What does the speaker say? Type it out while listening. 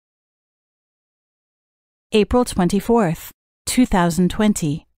April 24th,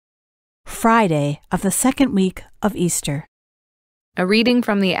 2020, Friday of the second week of Easter. A reading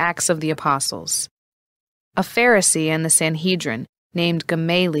from the Acts of the Apostles. A Pharisee in the Sanhedrin named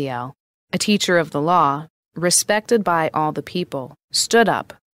Gamaliel, a teacher of the law, respected by all the people, stood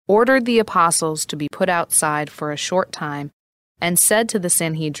up, ordered the apostles to be put outside for a short time, and said to the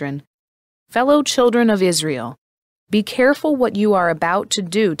Sanhedrin, "Fellow children of Israel, be careful what you are about to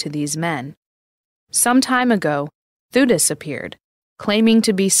do to these men. Some time ago, Theudas appeared, claiming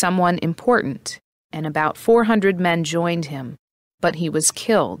to be someone important, and about 400 men joined him. But he was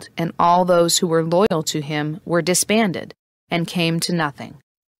killed, and all those who were loyal to him were disbanded and came to nothing.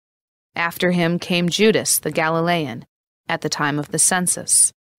 After him came Judas the Galilean, at the time of the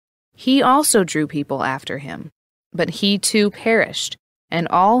census. He also drew people after him, but he too perished, and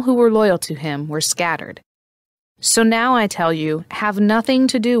all who were loyal to him were scattered. So now I tell you, have nothing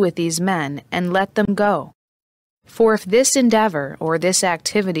to do with these men, and let them go. For if this endeavor or this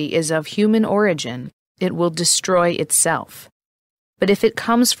activity is of human origin, it will destroy itself. But if it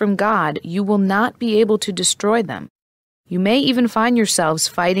comes from God, you will not be able to destroy them. You may even find yourselves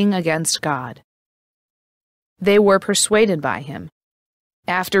fighting against God." They were persuaded by him.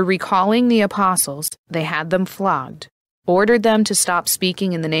 After recalling the apostles, they had them flogged, ordered them to stop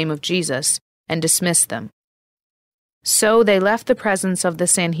speaking in the name of Jesus, and dismissed them. So they left the presence of the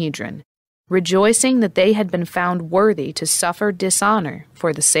Sanhedrin, rejoicing that they had been found worthy to suffer dishonor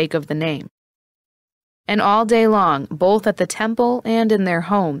for the sake of the name. And all day long, both at the temple and in their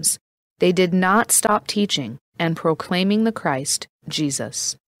homes, they did not stop teaching and proclaiming the Christ,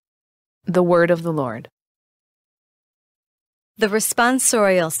 Jesus. The word of the Lord. The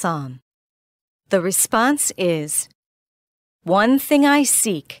responsorial psalm. The response is, "One thing I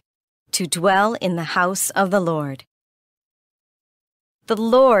seek, to dwell in the house of the Lord. The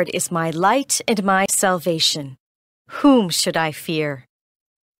Lord is my light and my salvation. Whom should I fear?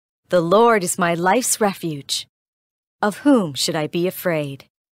 The Lord is my life's refuge. Of whom should I be afraid?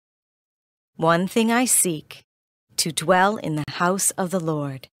 One thing I seek, to dwell in the house of the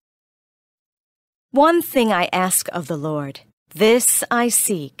Lord. One thing I ask of the Lord, this I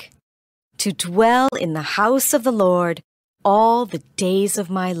seek, to dwell in the house of the Lord all the days of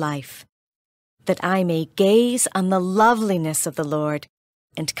my life, that I may gaze on the loveliness of the Lord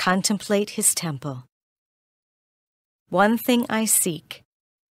and contemplate his temple. One thing I seek,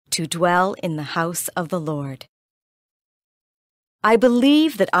 to dwell in the house of the Lord. I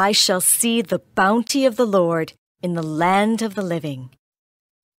believe that I shall see the bounty of the Lord in the land of the living.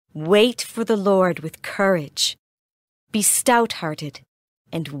 Wait for the Lord with courage. Be stout-hearted,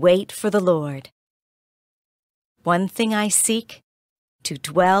 and wait for the Lord. One thing I seek, to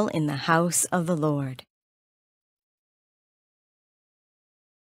dwell in the house of the Lord."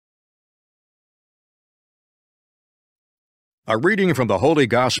 A reading from the Holy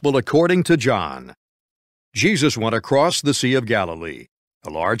Gospel according to John. Jesus went across the Sea of Galilee. A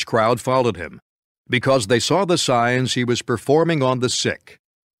large crowd followed him, because they saw the signs he was performing on the sick.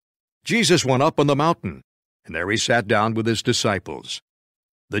 Jesus went up on the mountain, and there he sat down with his disciples.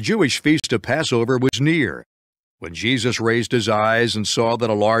 The Jewish feast of Passover was near. When Jesus raised his eyes and saw that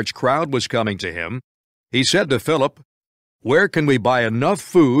a large crowd was coming to him, he said to Philip, "Where can we buy enough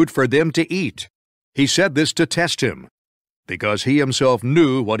food for them to eat?" He said this to test him, because he himself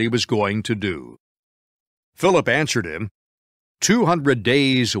knew what he was going to do. Philip answered him, 200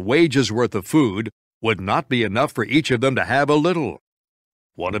 days' wages worth of food would not be enough for each of them to have a little.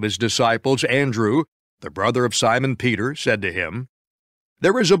 One of his disciples, Andrew, the brother of Simon Peter, said to him,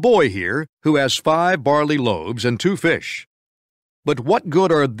 "There is a boy here who has 5 barley loaves and 2 fish. But what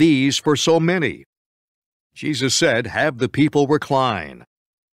good are these for so many?" Jesus said, "Have the people recline."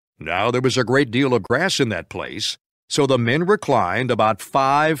 Now there was a great deal of grass in that place, so the men reclined, about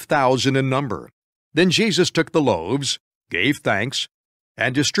 5,000 in number. Then Jesus took the loaves, gave thanks,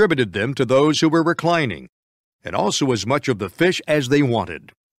 and distributed them to those who were reclining, and also as much of the fish as they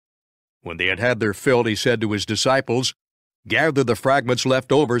wanted. When they had had their fill, he said to his disciples, "Gather the fragments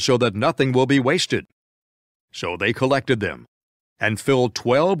left over so that nothing will be wasted." So they collected them, and filled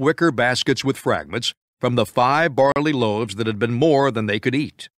 12 wicker baskets with fragments from the 5 barley loaves that had been more than they could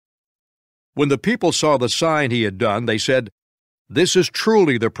eat. When the people saw the sign he had done, they said, "This is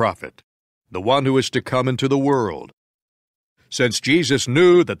truly the prophet, the one who is to come into the world." Since Jesus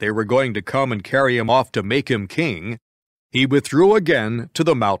knew that they were going to come and carry him off to make him king, he withdrew again to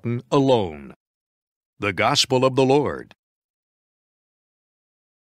the mountain alone. The Gospel of the Lord.